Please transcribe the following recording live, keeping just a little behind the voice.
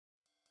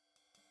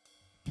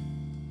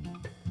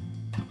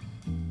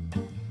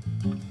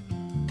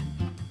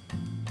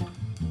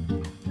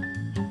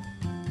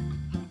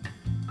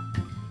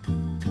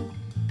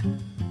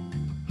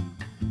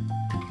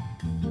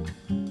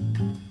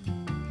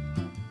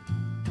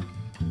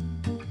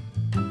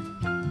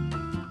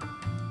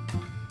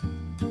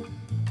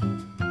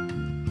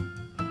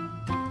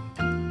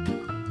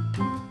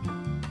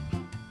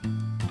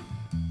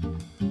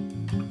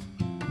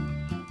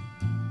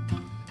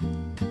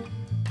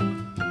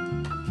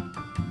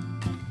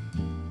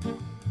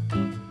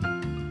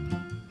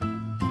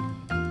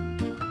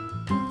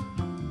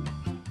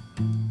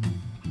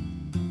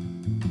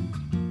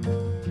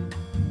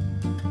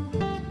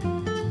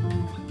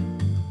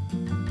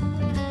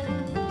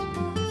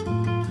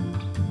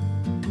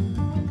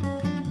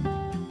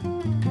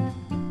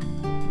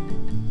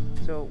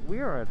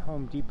we are at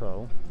Home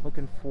Depot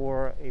looking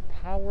for a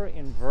power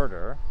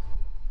inverter.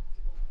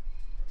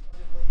 It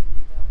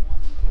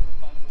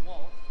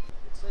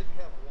says you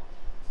have one,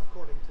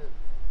 according to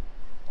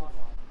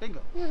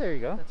bingo. Yeah, there you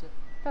go. That's it.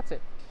 That's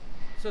it.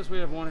 It says we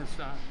have one in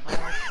stock.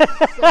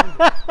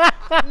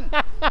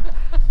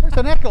 There's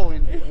an echo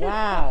in here.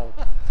 Wow.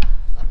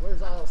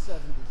 Where's aisle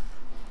 70?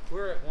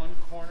 We're at one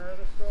corner of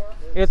the store.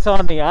 It's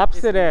on the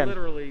opposite It's end.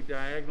 literally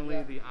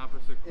diagonally the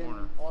opposite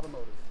corner. In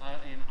automotive.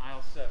 In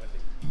aisle 70.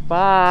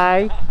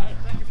 Bye.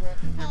 Thank you, Brett.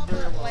 How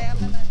about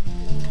laminate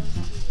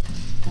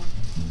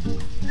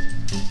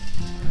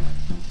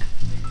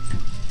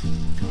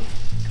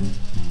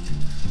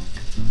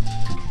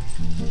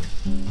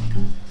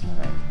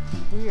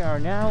We are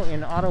now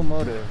in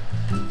automotive.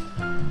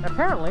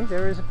 Apparently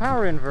there is a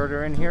power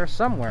inverter in here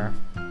somewhere.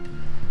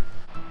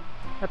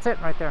 That's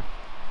it right there.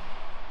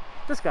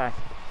 This guy.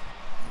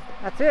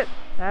 That's it.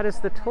 That is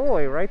the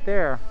toy right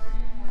there.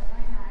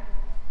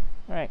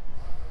 All right.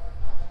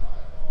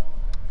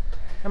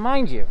 Now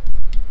mind you,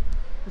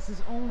 this is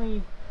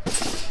only,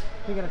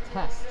 we're gonna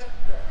test.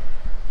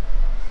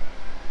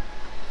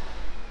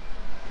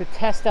 To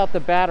test out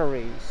the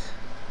batteries.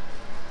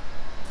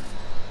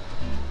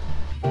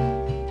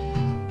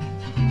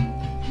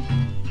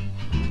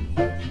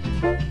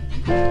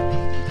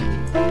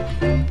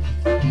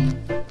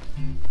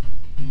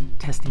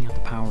 Testing out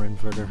the power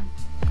inverter.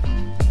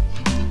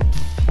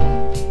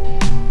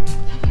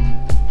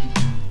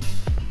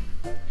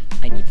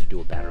 I need to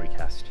do a battery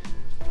test.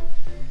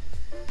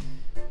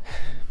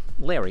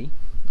 Larry,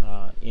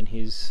 in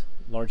his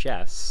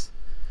largesse,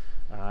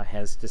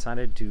 has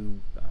decided to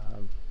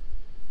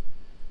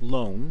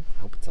loan,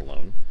 I hope it's a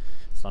loan,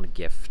 it's not a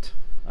gift,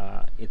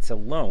 it's a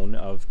loan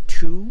of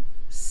 2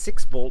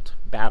 6-volt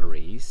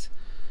batteries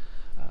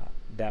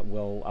that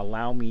will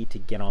allow me to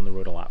get on the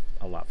road a lot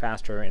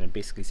faster, and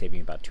basically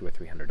saving about $200 or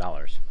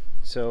 $300.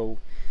 So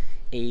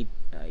a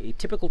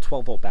typical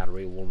 12-volt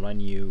battery will run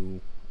you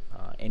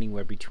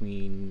anywhere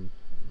between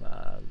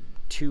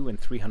 $200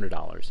 and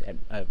 $300.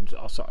 And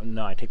also,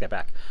 no, I take that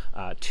back.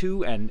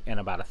 $200 and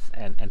about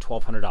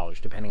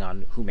 $1,200, depending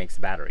on who makes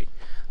the battery.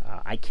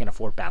 I can't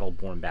afford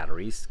Battle-Born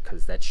batteries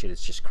because that shit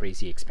is just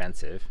crazy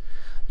expensive.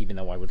 Even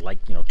though I would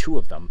like, 2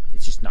 of them,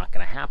 it's just not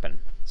going to happen.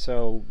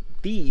 So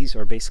these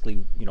are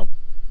basically,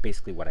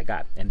 basically what I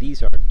got. And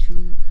these are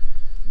 2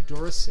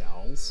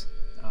 Duracells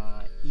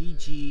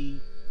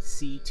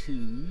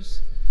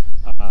EGC2s,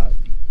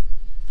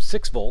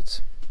 6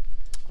 volts.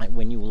 And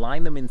when you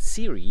line them in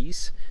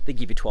series, they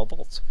give you 12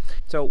 volts.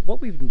 So what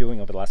we've been doing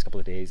over the last couple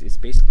of days is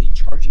basically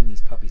charging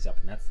these puppies up,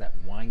 and that's that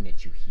whine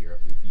that you hear,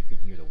 if you can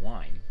hear the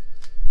whine.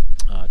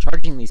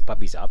 Charging these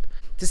puppies up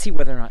to see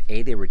whether or not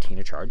A, they retain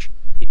a charge.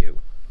 They do.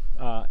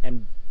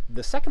 And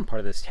the second part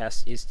of this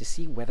test is to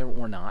see whether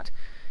or not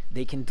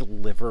they can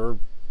deliver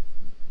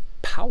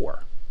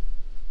power,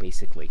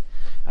 basically.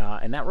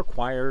 And that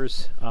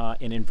requires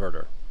an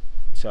inverter.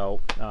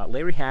 So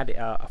Larry had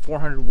a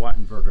 400-watt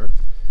inverter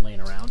laying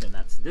around, and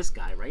that's this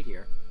guy right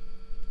here.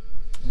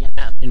 Yeah,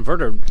 that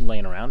inverter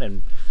laying around,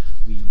 and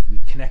we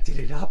connected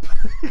it up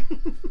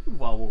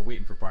while we're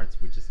waiting for parts.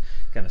 We just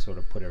kind of sort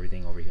of put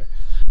everything over here.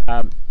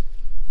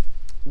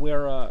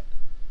 Where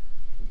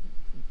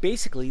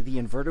basically the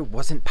inverter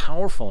wasn't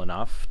powerful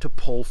enough to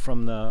pull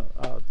from the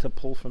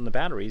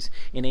batteries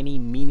in any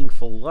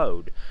meaningful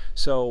load.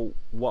 So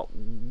what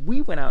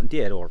we went out and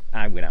did, or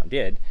I went out and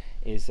did,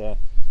 is get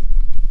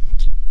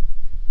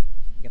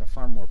a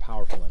far more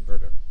powerful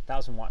inverter,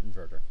 1000-watt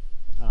inverter.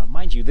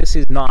 Mind you, this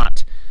is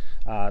not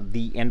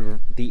the end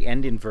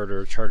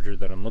inverter charger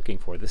that I'm looking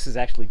for. This is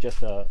actually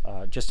just an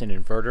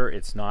inverter.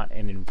 It's not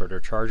an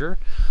inverter charger.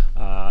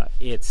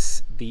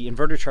 It's the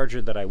inverter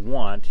charger that I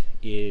want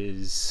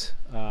is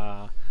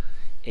a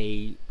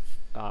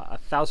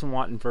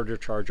 1000-watt inverter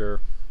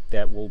charger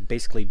that will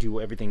basically do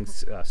everything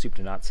soup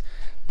to nuts.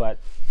 But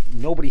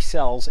nobody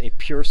sells a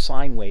pure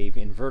sine wave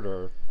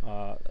inverter,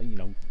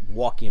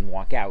 walk in,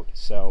 walk out.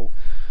 So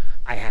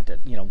I had to,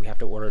 we have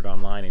to order it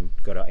online and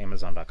go to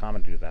Amazon.com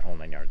and do that whole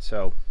 9 yards.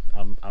 So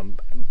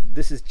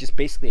this is just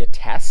basically a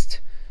test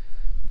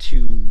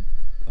to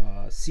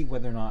see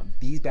whether or not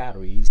these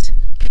batteries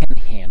can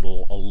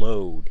handle a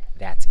load.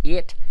 That's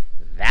it.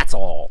 That's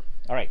all.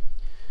 All right.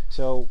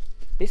 So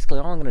basically,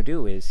 all I'm going to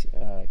do is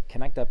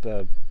connect up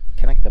the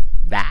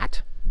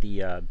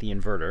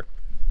inverter,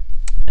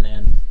 and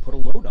then put a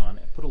load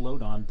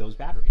on those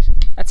batteries.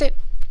 That's it.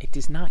 It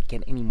does not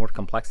get any more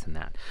complex than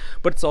that.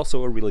 But it's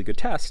also a really good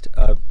test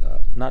of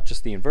not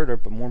just the inverter,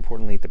 but more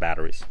importantly, the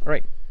batteries. All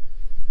right.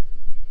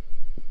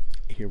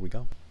 Here we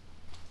go.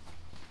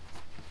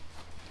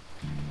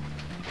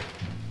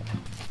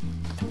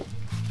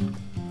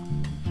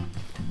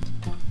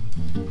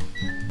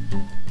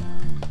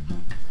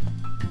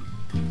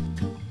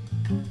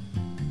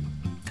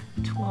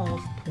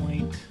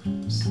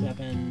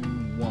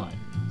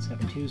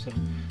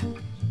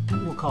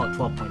 We'll call it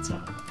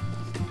 12.7.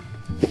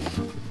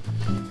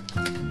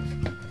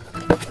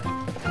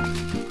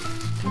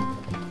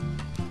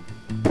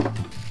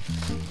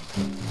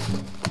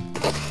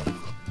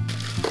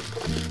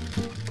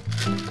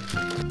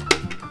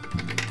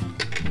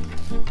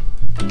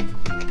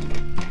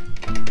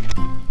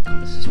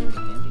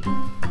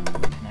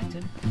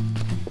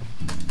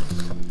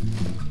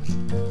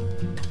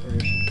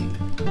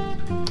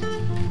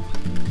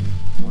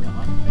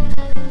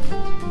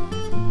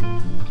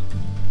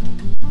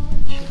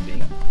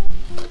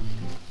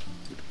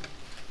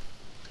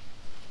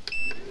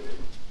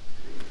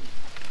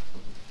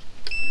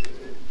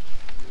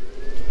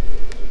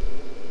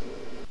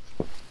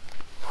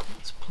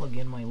 plug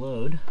in my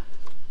load.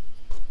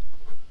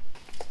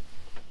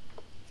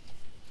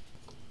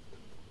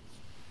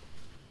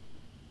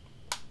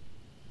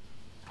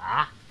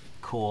 Ah,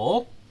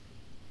 cool.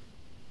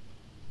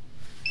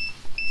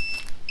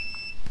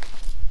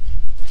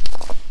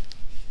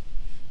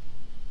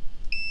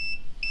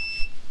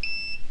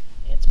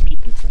 It's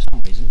beeping for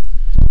some reason.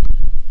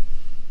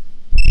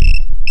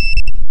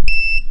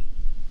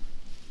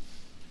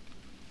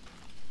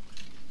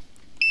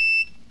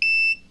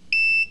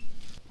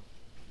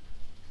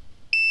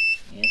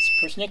 It's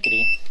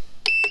persnickety.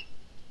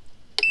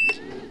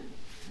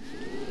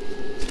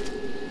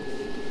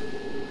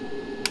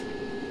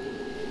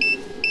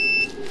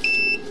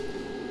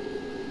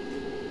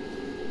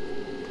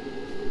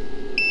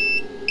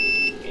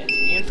 It's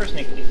being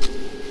persnickety.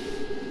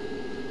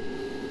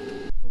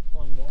 We're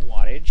pulling more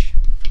wattage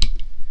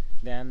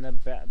than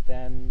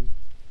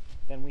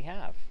than we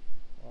have,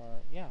 or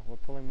yeah, we're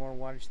pulling more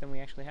wattage than we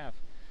actually have.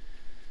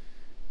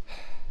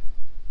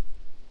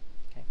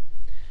 Okay,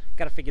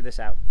 got to figure this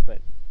out,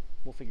 but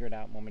we'll figure it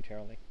out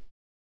momentarily.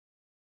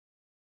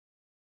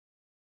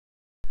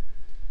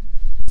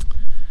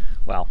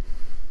 Well,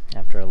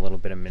 after a little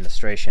bit of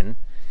administration,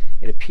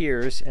 it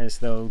appears as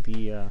though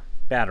the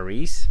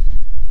batteries,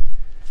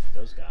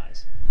 those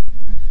guys,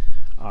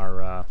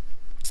 are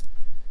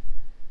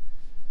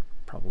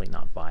probably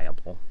not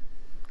viable,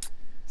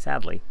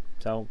 sadly.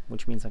 So,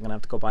 which means I'm gonna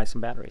have to go buy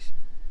some batteries.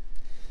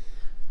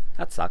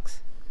 That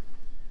sucks.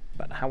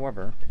 But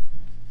however,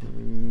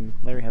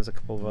 Larry has a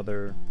couple of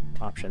other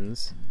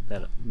options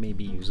that may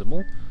be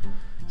usable,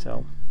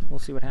 so we'll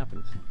see what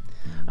happens.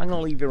 I'm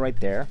gonna leave it right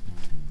there.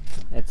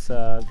 It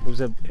was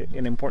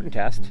an important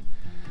test.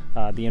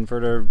 The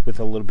inverter, with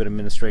a little bit of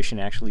administration,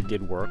 actually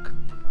did work.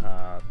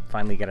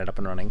 Finally got it up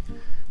and running.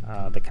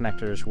 The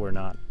connectors were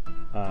not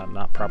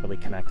properly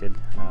connected.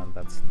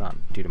 That's not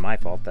due to my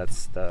fault.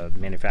 That's the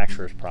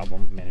manufacturer's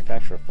problem,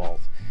 manufacturer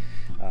fault.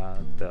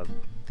 The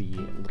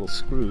little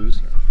screws,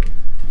 here, I'll show you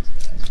these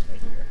guys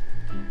right here,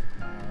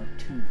 are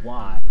too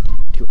wide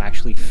to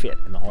actually fit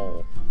in the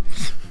hole.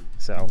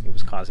 So it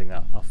was causing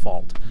a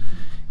fault,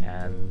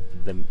 and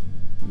the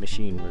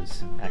machine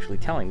was actually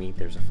telling me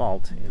there's a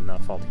fault in the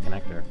faulty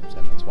connector,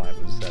 so that's why it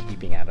was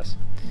beeping at us.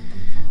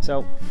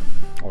 So,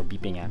 or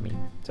beeping at me.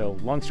 So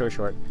long story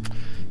short,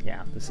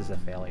 yeah, this is a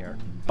failure,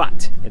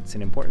 but it's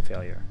an important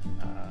failure.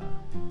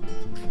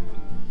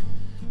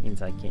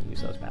 Means I can't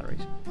use those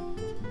batteries.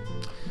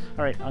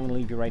 All right, I'm gonna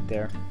leave you right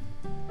there.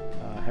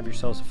 Have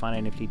yourselves a fine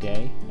and nifty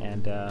day,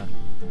 and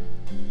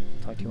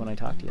talk to you when I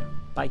talk to you.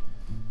 Bye.